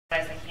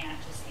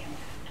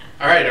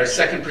All right, our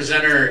second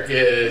presenter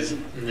is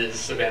Ms.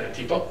 Savannah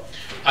Teeple.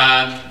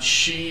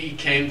 She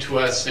came to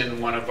us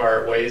in one of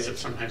our ways that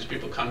sometimes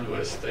people come to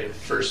us. They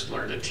first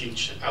learn to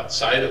teach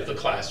outside of the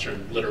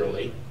classroom,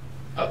 literally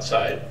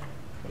outside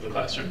of the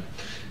classroom,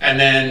 and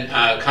then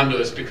come to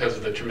us because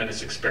of the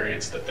tremendous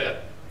experience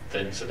that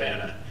then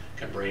Savannah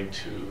can bring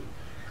to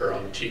her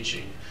own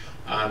teaching.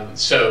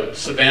 So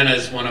Savannah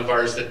is one of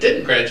ours that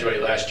didn't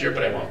graduate last year,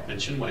 but I won't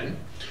mention when.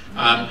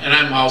 And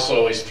I'm also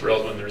always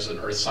thrilled when there's an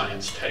earth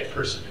science type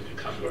person who can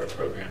come to our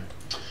program.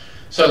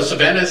 So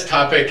Savannah's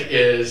topic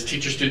is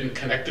teacher-student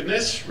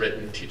connectedness,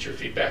 written teacher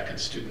feedback and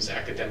students'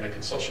 academic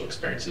and social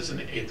experiences in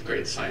the 8th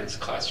grade science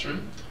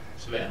classroom.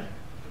 Savannah.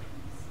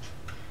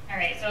 All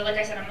right, so like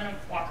I said, I'm going to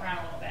walk around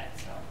a little bit,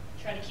 so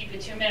try to keep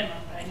it to a minimum,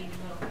 but I need to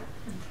move.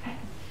 Okay.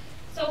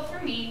 So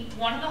for me,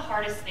 one of the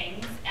hardest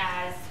things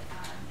as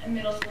a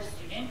middle school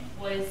student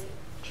was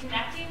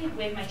connecting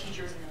with my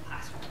teachers in the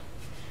classroom.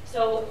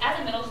 So as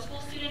a middle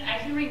school student, I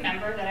can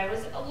remember that I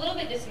was a little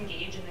bit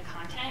disengaged in the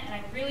content, and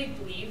I really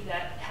believe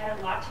that had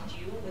a lot to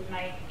do with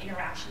my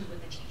interactions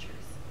with the teachers.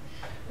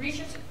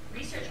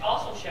 Research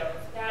also shows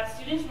that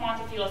students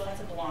want to feel a sense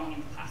of belonging in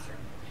the classroom.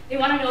 They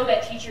want to know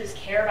that teachers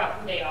care about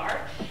who they are,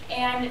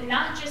 and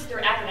not just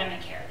their academic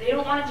care. They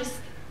don't want to just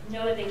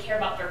know that they care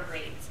about their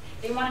grades.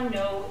 They want to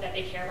know that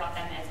they care about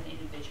them as an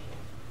individual.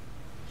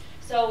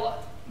 So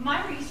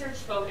my research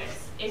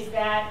focus is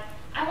that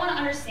I want to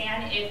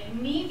understand if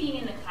me being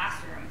in the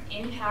classroom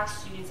impacts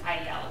students'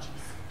 ideologies,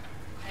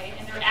 okay,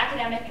 and their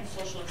academic and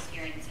social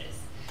experiences.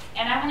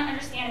 And I want to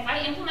understand if I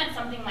implement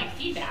something like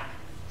feedback,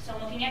 so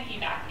I'm looking at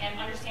feedback and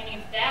understanding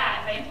if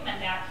I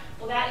implement that,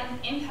 will that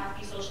impact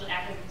these social and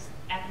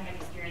academic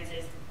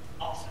experiences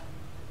also?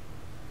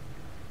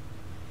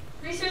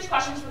 Research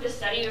questions for this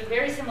study are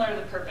very similar to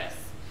the purpose.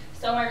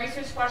 So my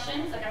research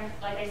questions,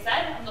 like I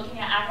said, I'm looking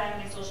at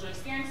academic and social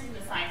experiences in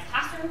the science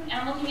classroom, and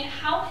I'm looking at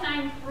how can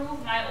I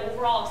improve my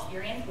overall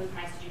experience with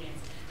my students?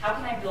 How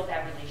can I build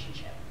that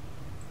relationship?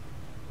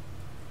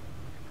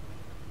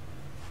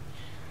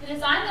 The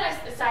design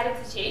that I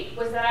decided to take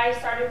was that I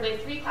started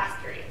with 3 class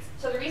periods.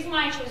 So the reason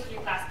why I chose 3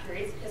 class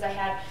periods is because I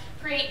had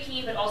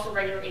pre-AP but also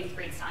regular 8th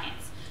grade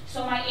science.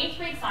 So my 8th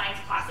grade science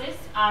classes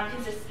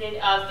consisted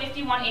of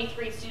 51 8th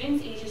grade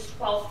students ages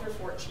 12 through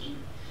 14.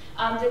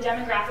 The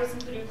demographics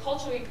included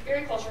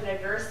very culturally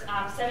diverse,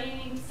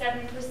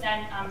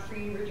 77%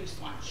 free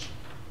reduced lunch.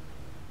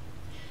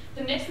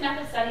 The mixed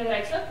method study that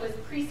I took was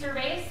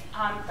pre-surveys,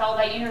 followed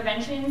by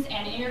interventions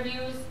and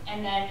interviews,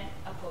 and then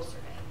a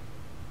post-survey.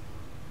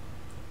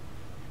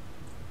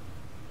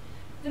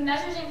 The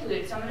measures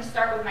include, so I'm going to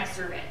start with my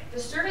survey.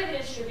 The survey that I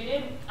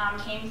distributed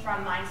came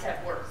from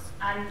Mindset Works.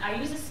 I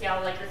use a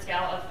scale like the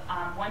scale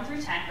of 1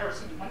 through 10, or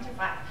excuse me, 1 through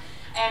 5,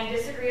 and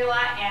disagree a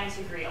lot and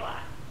agree a lot.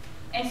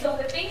 And so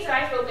the things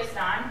that I focused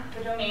on,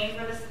 the domains,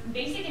 were the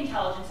basic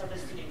intelligence of the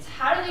students.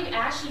 How do they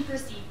actually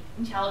perceive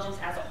intelligence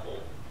as a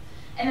whole?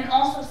 And then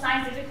also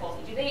science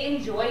difficulty. Do they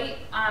enjoy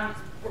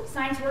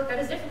science work that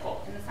is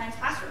difficult in the science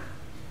classroom?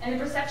 And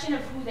the perception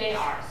of who they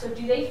are. So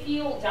do they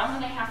feel down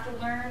when they have to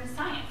learn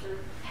science or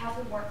have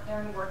to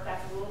learn work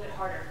that's a little bit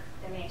harder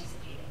than they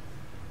anticipated?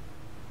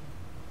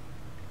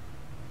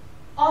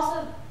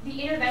 Also,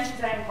 the interventions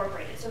that I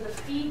incorporated, so the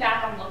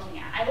feedback I'm looking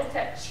at. I looked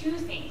at 2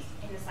 things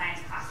in the science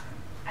classroom.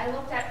 I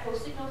looked at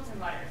post-it notes and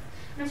letters.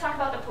 I'm going to talk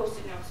about the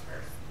post-it notes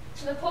first.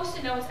 So the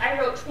post-it notes, I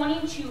wrote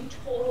 22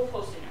 total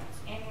post-it notes,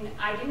 and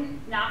I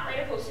did not write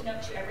a post-it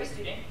note to every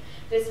student.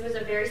 This was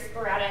a very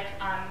sporadic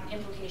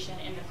implication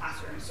in the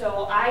classroom.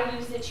 So I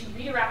used it to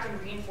redirect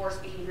and reinforce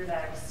behavior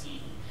that I was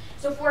seeing.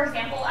 So for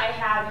example, I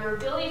have your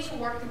ability to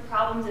work through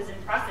problems is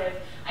impressive.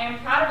 I am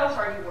proud of how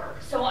hard you work.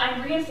 So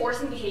I'm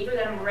reinforcing behavior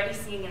that I'm already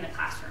seeing in the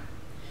classroom.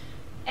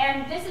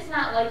 And this is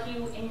not like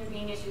you and you're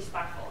being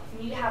disrespectful. If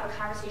you need to have a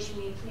conversation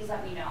with me, please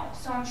let me know.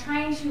 So I'm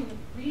trying to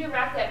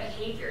redirect that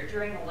behavior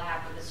during the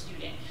lab with a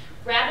student,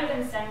 rather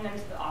than sending them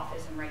to the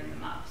office and writing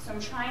them up. So I'm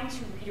trying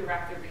to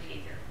redirect their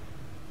behavior.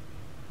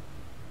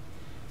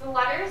 The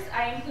letters,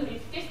 I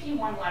included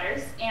 51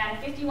 letters, and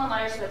 51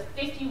 letters, so that's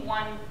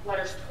 51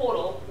 letters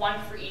total,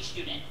 1 for each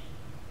student.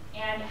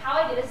 And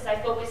how I did this is I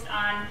focused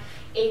on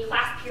a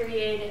class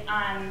period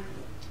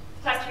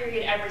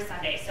every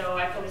Sunday. So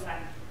I focused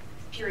on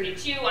period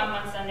 2 on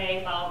one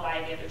Sunday, followed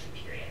by the other 2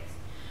 periods.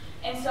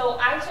 And so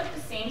I took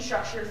the same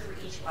structure for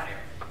each letter.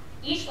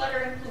 Each letter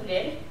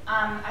included,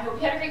 I hope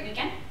you had a great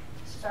weekend.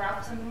 Start off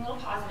with something a little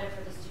positive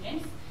for the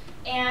students.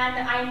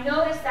 And I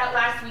noticed that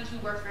last week you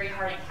worked very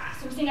hard in class.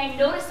 So I'm saying I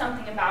noticed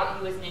something about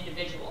you as an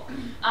individual.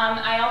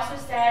 I also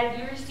said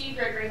you received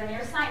great grades on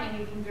your assignment.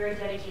 You've been very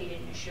dedicated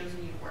and it shows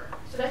in your work.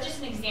 So that's just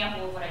an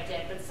example of what I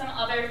did. But some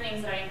other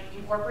things that I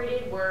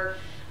incorporated were,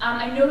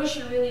 I noticed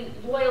you're really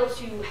loyal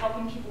to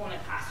helping people in the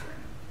classroom.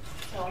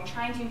 So I'm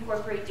trying to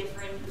incorporate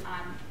different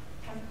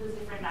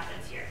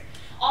methods here.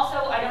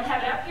 Also, I don't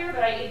have it up here,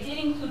 but it did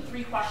include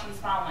 3 questions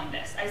following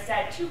this. I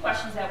said 2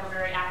 questions that were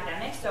very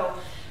academic. So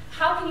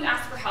how can you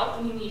ask for help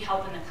when you need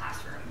help in the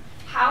classroom?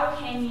 How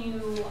can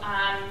you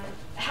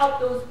help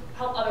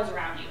others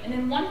around you? And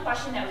then 1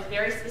 question that was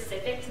very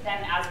specific to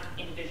them as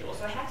individuals.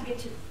 So I had to get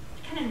to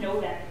kind of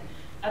know them,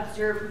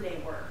 observe who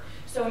they were.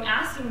 So I'm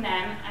asking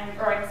them,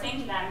 or I'm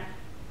saying to them,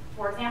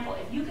 for example,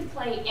 if you could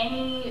play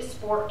any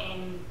sport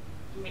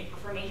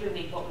for Major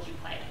League, what would you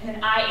play? And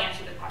then I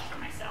answer the question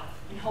myself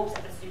in hopes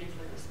that the students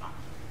would respond.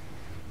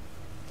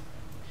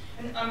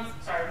 And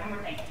sorry, one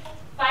more thing.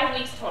 5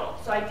 weeks total.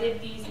 So I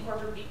did these,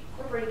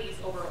 incorporated these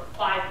over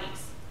 5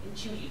 weeks in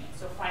 2 units,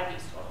 so 5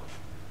 weeks total.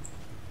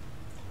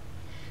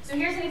 So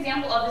here's an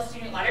example of the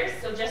student letters.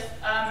 So just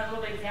a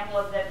little bit example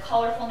of the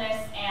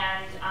colorfulness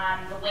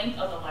and the length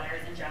of the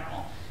letters in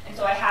general. And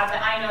so I have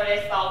the I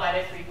noticed followed by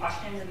the 3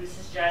 questions, and this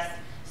is just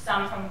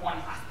some from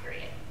one class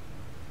period.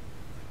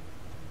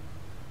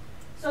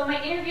 So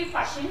my interview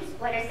questions,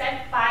 like I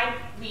said,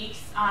 5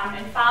 weeks,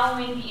 and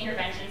following the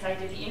interventions, I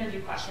did the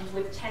interview questions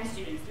with 10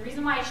 students. The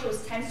reason why I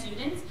chose 10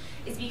 students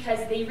is because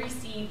they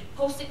received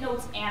Post-it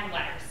notes and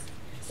letters.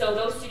 So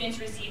those students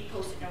received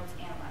Post-it notes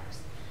and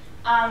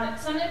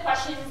letters. Some of the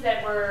questions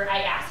that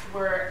I asked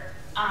were,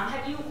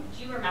 do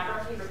you remember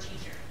a favorite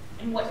teacher?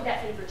 And what did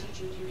that favorite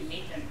teacher do to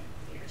make them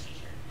a favorite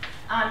teacher?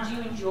 Do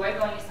you enjoy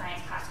going to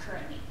science class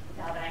currently,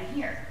 now that I'm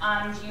here?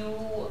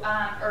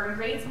 Are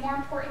grades more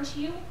important to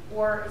you,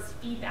 or is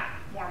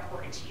feedback more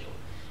important to you?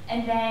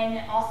 And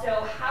then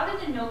also, how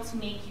did the notes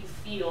make you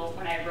feel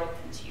when I wrote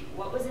them to you?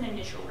 What was an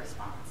initial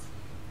response?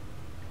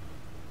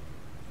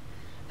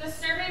 The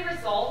survey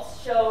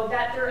results showed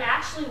that there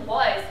actually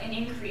was an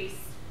increase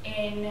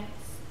in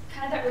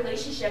kind of that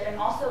relationship, and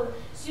also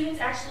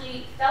students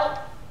actually felt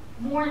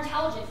more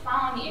intelligent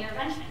following the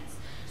interventions.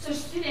 So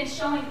students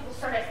showing, we'll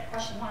start at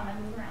question 1, I'm going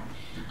to move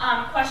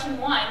around. Question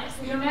 1,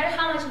 so no matter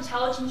how much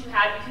intelligence you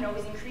had, you can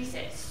always increase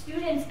it.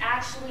 Students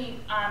actually,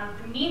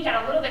 the mean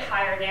got a little bit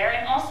higher there,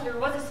 and also there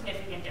was a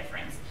significant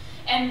difference.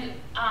 And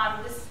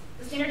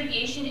the standard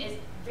deviation is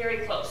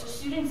very close. So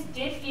students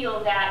did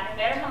feel that no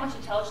matter how much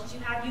intelligence you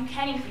have, you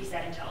can increase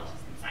that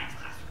intelligence in the science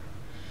classroom.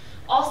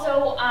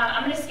 Also,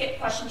 I'm going to skip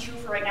question 2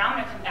 for right now. I'm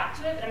going to come back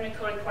to it, but I'm going to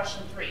go to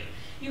question 3.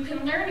 You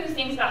can learn new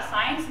things about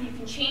science, and you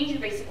can change your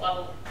basic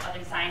level of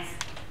intelligence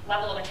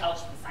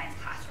in the science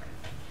classroom.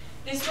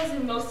 This was the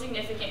most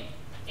significant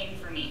thing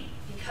for me,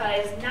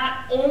 because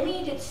not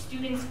only did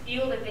students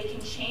feel that they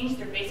can change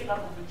their basic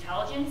level of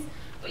intelligence,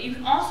 but you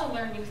can also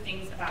learn new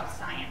things about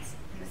science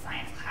in the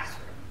science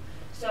classroom.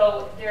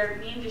 So their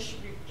mean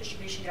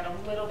distribution got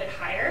a little bit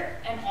higher,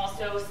 and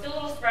also still a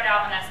little spread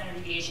out on that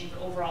standard deviation,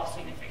 but overall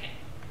significant.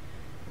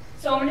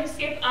 So I'm going to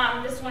skip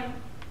this one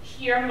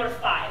here. I'm going to go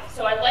to 5.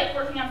 So I like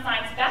working on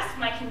science best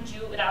when I can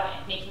do it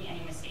without making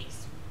any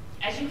mistakes.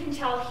 As you can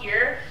tell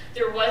here,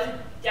 there was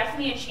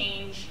definitely a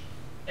change,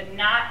 but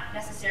not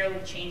necessarily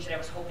the change that I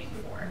was hoping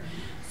for.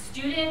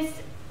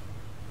 Students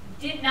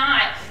did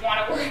not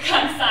want to work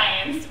on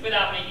science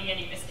without making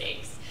any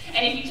mistakes.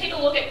 And if you take a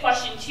look at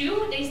question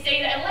 2, they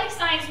say that I like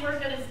science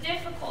work that is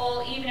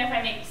difficult even if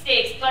I make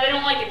mistakes, but I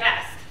don't like it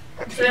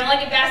best. So I don't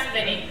like it best if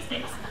I make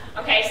mistakes.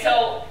 Okay,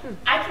 so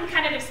I can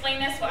kind of explain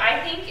this. What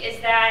I think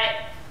is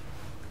that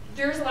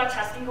there's a lot of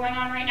testing going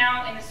on right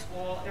now in the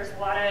school. There's a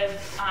lot of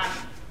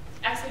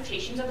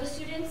expectations of the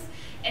students.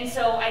 And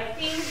so I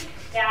think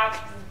that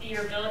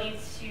their ability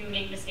to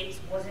make mistakes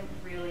wasn't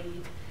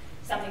really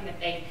something that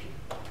they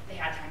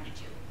had time to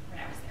do when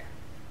I was there.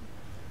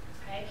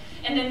 Okay?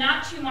 And then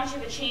not too much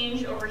of a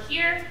change over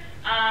here.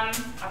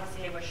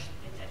 Obviously, I wish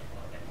it did a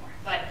little bit more.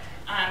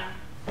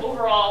 But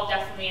overall,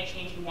 definitely a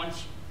change in 1, 2,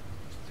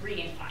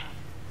 3, and 5.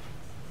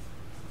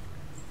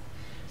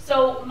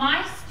 So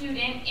my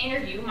student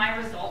interview, my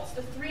results,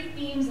 the 3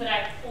 themes that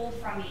I pulled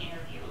from the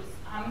interviews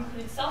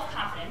included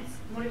self-confidence,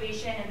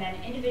 motivation, and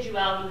then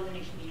individuality within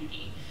a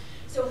community.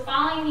 So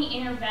following the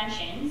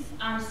interventions,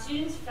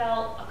 students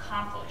felt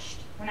accomplished.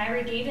 When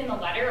I gave them a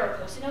letter or a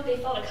Post-it note, they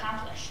felt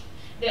accomplished.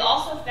 They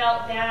also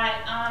felt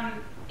that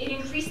it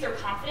increased their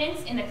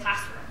confidence in the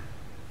classroom.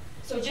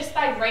 So just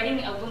by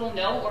writing a little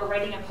note or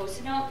writing a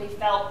Post-it note, they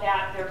felt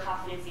that their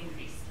confidence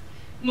increased.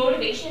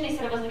 Motivation, they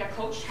said it was like a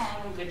coach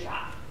telling them good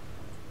job.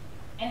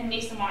 And it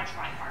makes them want to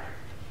try harder.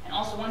 And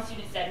also one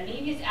student said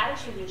maybe his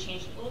attitude would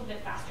change a little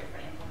bit faster if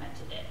I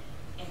implemented it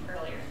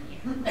earlier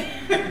in the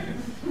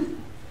year.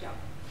 Yeah.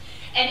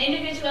 And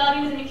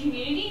individuality within a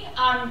community,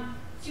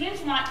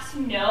 students want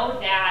to know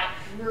that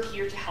we're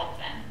here to help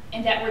them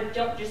and that we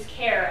don't just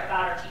care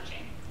about our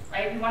teaching,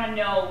 right? We want to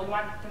know,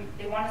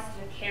 they want us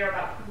to care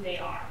about who they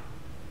are.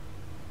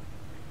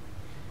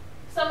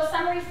 So the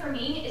summary for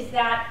me is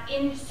that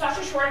in such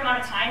a short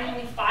amount of time,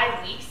 only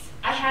 5 weeks,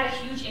 I had a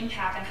huge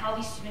impact on how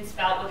these students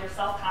felt with their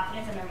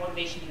self-confidence and their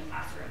motivation in the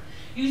classroom.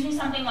 Using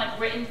something like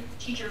written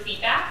teacher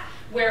feedback,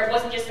 where it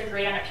wasn't just a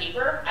grade on a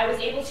paper, I was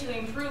able to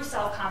improve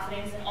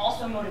self-confidence and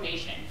also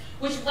motivation,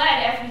 which led,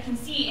 as we can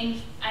see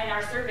in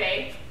our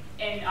survey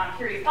in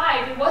period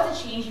 5, there was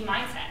a change in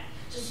mindset.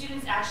 So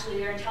students actually,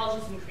 their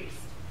intelligence increased.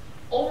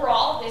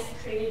 Overall, this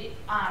created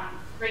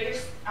greater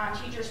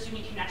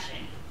teacher-student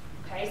connection.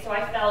 Okay, so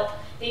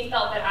they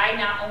felt that I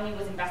not only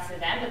was invested in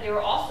them, but they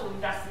were also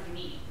invested in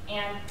me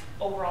and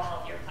overall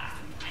healthier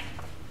classroom time.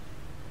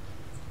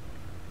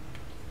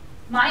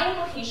 My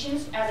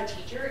implications as a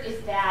teacher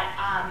is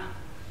that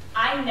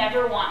I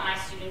never want my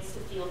students to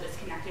feel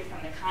disconnected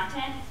from the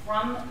content,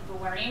 from the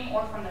learning,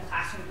 or from the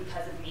classroom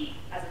because of me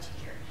as a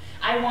teacher.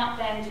 I want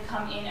them to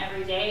come in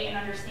every day and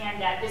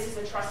understand that this is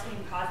a trusting,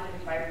 positive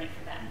environment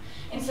for them.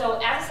 And so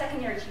as a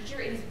secondary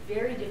teacher, it is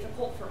very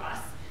difficult for us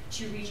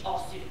to reach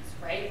all students,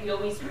 right? We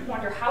always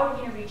wonder, how are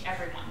we going to reach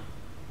everyone?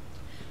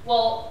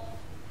 Well,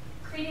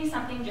 creating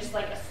something just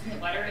like a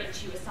student letter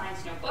into a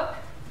science notebook,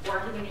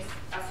 or giving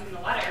a student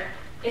a letter,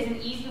 is an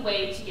easy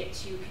way to get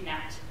to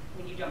connect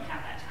when you don't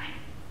have that time.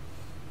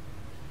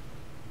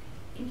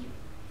 Thank you.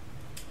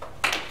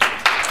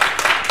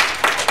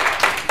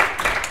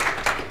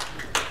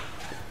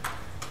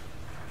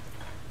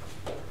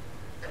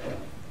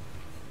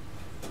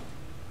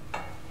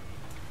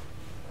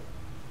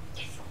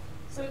 Yes.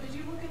 So did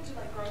you look into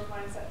like growth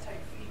mindset type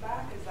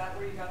feedback? Is that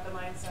where you got the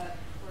mindset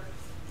works?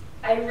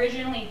 I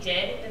originally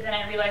did, but then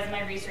I realized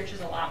my research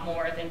is a lot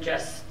more than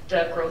just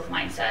the growth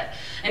mindset.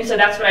 And so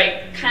that's what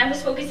I kind of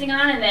was focusing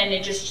on, and then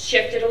it just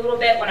shifted a little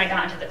bit when I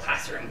got into the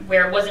classroom,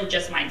 where it wasn't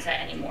just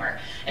mindset anymore.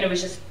 And it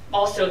was just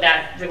also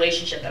that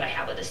relationship that I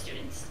have with the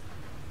students.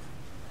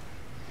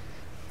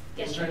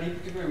 Yes, Was there any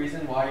particular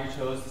reason why you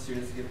chose the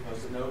students to give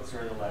post-it notes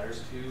or the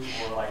letters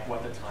to, or like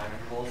what the time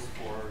intervals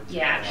for?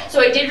 Yeah, so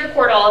I did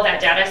record all of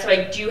that data, so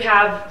I do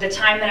have the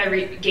time that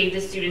I gave the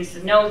students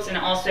the notes, and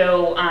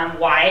also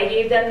why I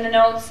gave them the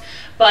notes.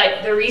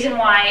 But the reason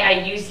why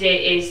I used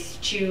it is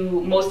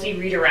to mostly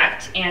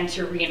redirect and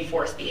to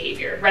reinforce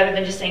behavior, rather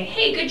than just saying,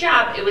 hey, good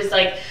job. It was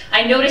like,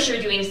 I noticed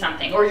you're doing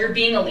something, or you're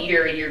being a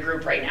leader in your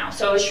group right now.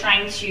 So I was just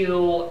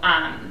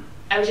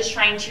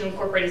trying to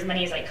incorporate as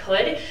many as I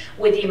could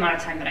with the amount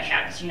of time that I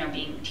had. Because, you know,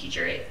 being a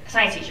teacher, a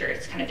science teacher,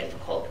 it's kind of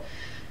difficult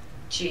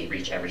to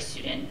reach every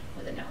student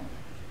with a note.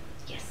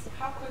 Yes?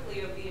 How quickly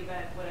of the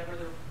event, whatever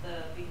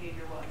the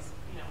behavior was,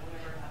 you know,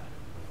 whatever happened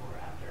before or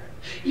after?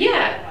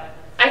 Yeah,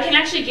 I can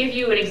actually give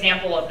you an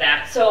example of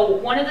that. So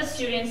one of the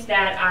students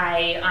that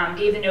I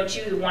gave the note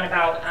to, the one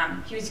about,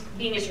 he was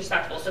being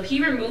disrespectful. So he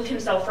removed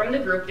himself from the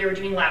group. They were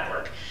doing lab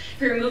work.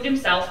 He removed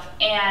himself,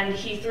 and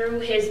he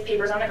threw his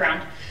papers on the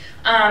ground.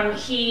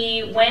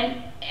 He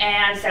went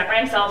and sat by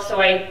himself,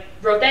 so I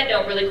wrote that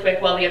note really quick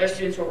while the other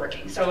students were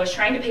working. So I was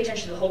trying to pay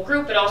attention to the whole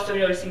group, but also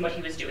noticing what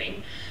he was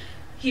doing.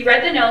 He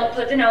read the note,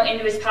 put the note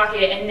into his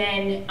pocket, and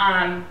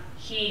then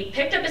he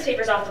picked up his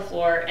papers off the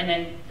floor and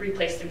then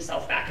replaced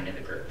himself back into the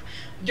group.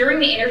 During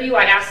the interview,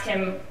 I asked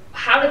him,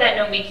 how did that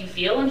note make you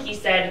feel? And he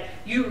said,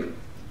 you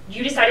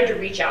decided to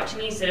reach out to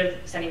me instead of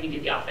sending me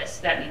to the office.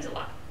 That means a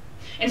lot.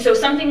 And so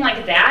something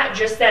like that,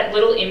 just that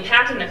little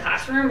impact in the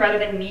classroom, rather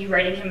than me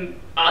writing him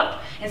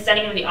up and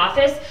sending him to the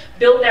office,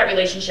 built that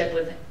relationship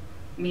with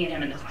me and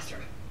him in the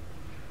classroom.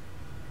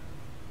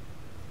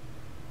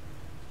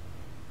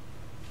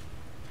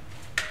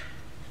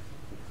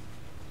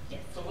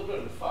 Yes. So a little bit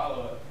of a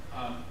follow-up.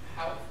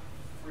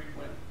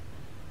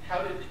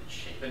 How did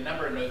the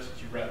number of notes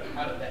that you read,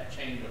 how did that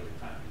change over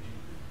time? Did you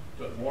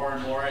do it more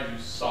and more as you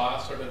saw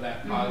sort of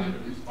that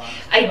positive response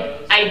to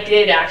those? I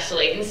did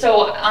actually. And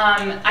so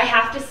I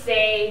have to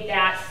say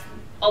that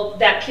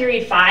that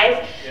period 5,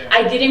 yeah,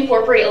 I did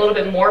incorporate a little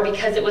bit more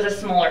because it was a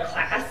smaller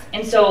class.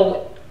 And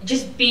so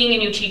just being a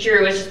new teacher,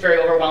 it was just very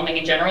overwhelming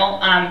in general.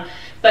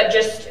 But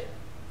just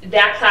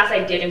that class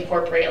I did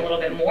incorporate a little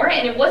bit more,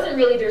 and it wasn't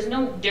really, there's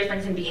no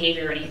difference in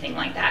behavior or anything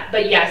like that.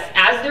 But yes,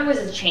 as there was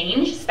a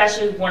change,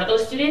 especially with one of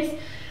those students,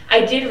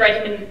 I did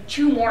write him in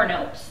 2 more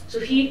notes.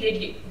 So he did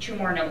get 2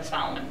 more notes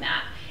following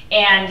that.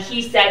 And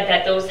he said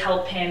that those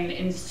helped him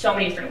in so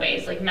many different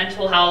ways, like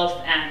mental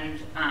health and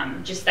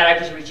just that I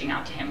was reaching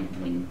out to him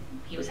when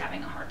he was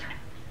having a hard time.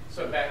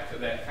 So back to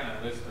that kind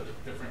of list of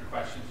different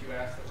questions you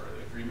asked that were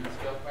the agreement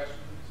scale questions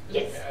that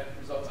yes, you had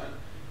results on.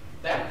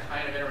 That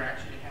kind of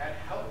interaction you had,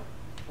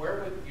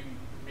 where would you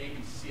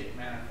maybe see it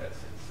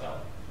manifest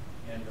itself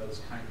in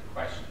those kinds of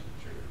questions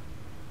which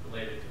are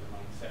related to the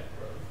mindset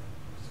growth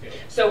scale?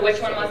 So which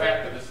one was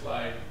back it? To the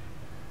slide.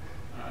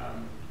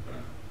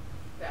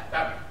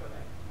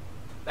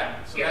 That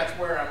one. So yeah, that's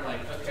where I'm like,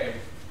 okay,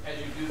 as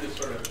you do this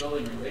sort of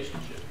building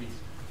relationship piece,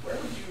 where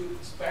would you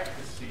expect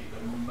to see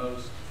the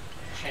most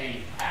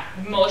change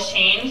happen? Most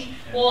change?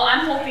 Yeah. Well,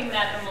 I'm hoping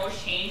that the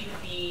most change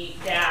would be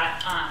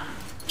that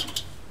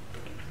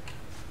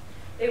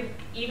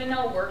even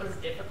though work is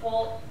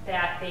difficult,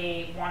 that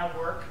they want to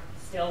work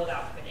still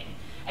without quitting.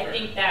 I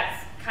think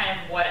that's kind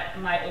of what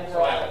my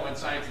overall... So when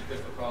science is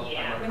difficult...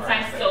 Yeah, when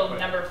science is still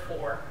number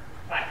 4,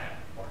 5.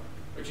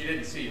 But you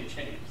didn't see it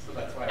change, so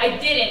that's why... I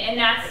didn't, and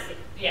that's...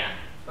 Yeah.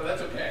 But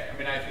that's okay. I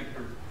mean, I think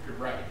you're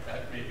right.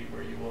 That may be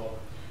where you will...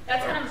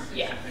 That's kind of...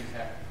 Yeah. Things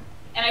happen.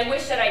 And I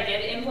wish that I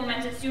did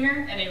implement it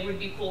sooner, and it would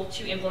be cool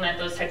to implement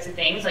those types of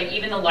things. Like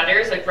even the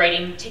letters, like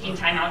taking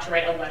time out to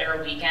write a letter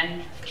a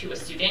weekend to a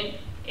student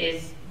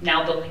is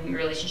now building a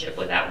relationship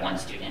with that one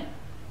student.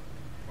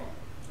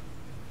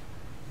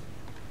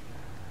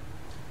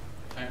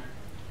 Okay.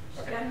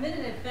 Okay. Got a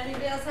minute if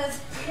anybody else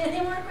has any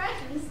more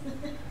questions.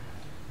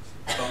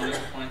 Bonus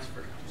points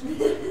for...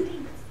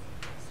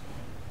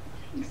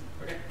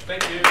 Okay,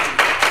 thank you.